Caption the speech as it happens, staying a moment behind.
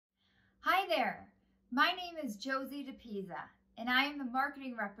there, my name is Josie DePisa, and I am the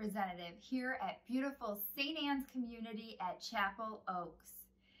marketing representative here at beautiful St. Anne's Community at Chapel Oaks.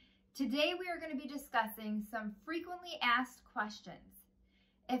 Today we are going to be discussing some frequently asked questions.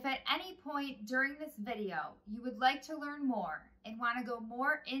 If at any point during this video you would like to learn more and want to go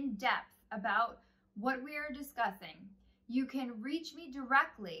more in depth about what we are discussing, you can reach me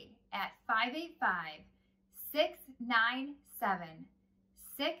directly at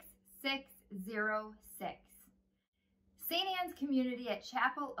 585-697-6606. St. Anne's Community at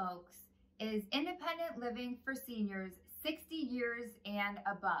Chapel Oaks is independent living for seniors 60 years and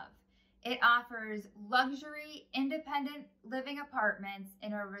above. It offers luxury independent living apartments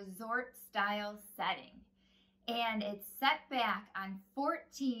in a resort style setting, and it's set back on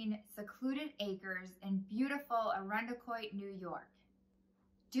 14 secluded acres in beautiful Arundecoit, New York.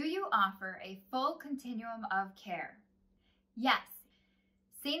 Do you offer a full continuum of care? Yes,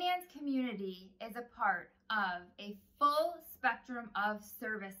 St. Anne's Community is a part of a full spectrum of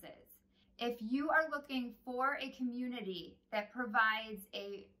services. If you are looking for a community that provides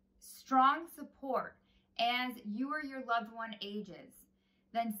a strong support as you or your loved one ages,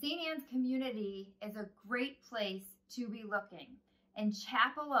 then St. Anne's Community is a great place to be looking. And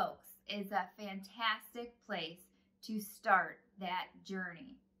Chapel Oaks is a fantastic place to start that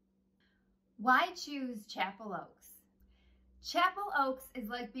journey. Why choose Chapel Oaks? Chapel Oaks is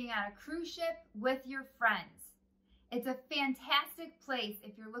like being on a cruise ship with your friends. It's a fantastic place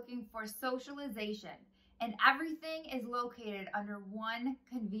if you're looking for socialization, and everything is located under one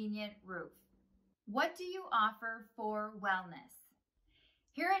convenient roof. What do you offer for wellness?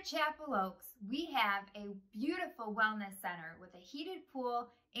 Here at Chapel Oaks, we have a beautiful wellness center with a heated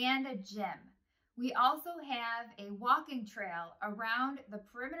pool and a gym. We also have a walking trail around the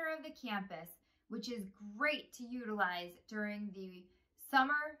perimeter of the campus, which is great to utilize during the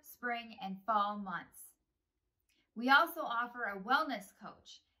summer, spring, and fall months. We also offer a wellness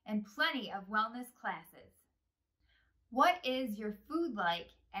coach and plenty of wellness classes. What is your food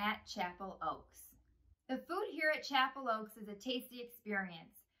like at Chapel Oaks? The food here at Chapel Oaks is a tasty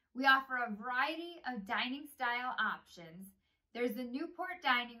experience. We offer a variety of dining style options. There's the Newport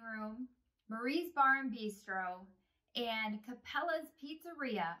Dining Room, Marie's Bar and Bistro, and Capella's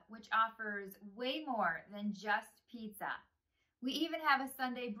Pizzeria, which offers way more than just pizza. We even have a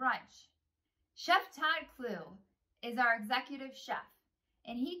Sunday brunch. Chef Todd Clue is our executive chef,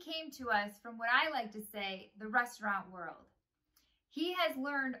 and he came to us from what I like to say, the restaurant world. He has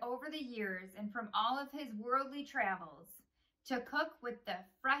learned over the years and from all of his worldly travels to cook with the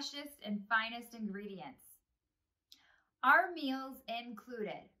freshest and finest ingredients. Our meals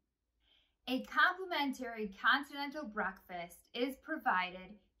included a complimentary continental breakfast is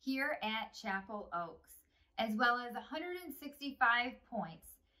provided here at Chapel Oaks, as well as 165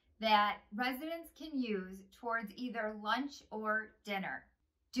 points that residents can use towards either lunch or dinner.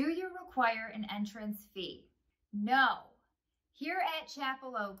 Do you require an entrance fee? No. Here at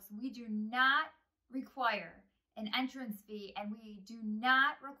Chapel Oaks, we do not require an entrance fee, and we do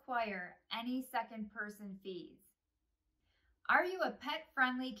not require any second person fees. Are you a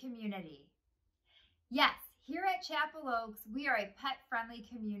pet-friendly community? Yes, here at Chapel Oaks, we are a pet-friendly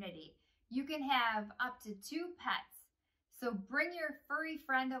community. You can have up to 2 pets, so bring your furry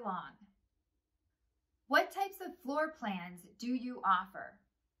friend along. What types of floor plans do you offer?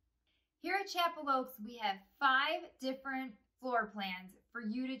 Here at Chapel Oaks, we have 5 different floor plans for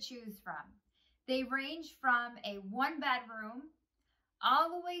you to choose from. They range from a 1-bedroom all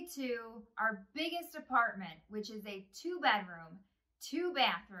the way to our biggest apartment, which is a 2-bedroom,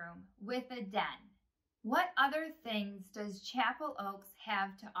 2-bathroom with a den. What other things does Chapel Oaks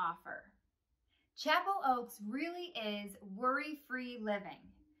have to offer? Chapel Oaks really is worry-free living.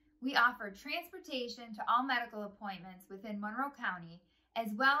 We offer transportation to all medical appointments within Monroe County,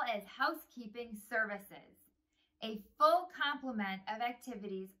 as well as housekeeping services. A full complement of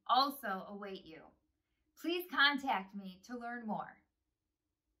activities also await you. Please contact me to learn more.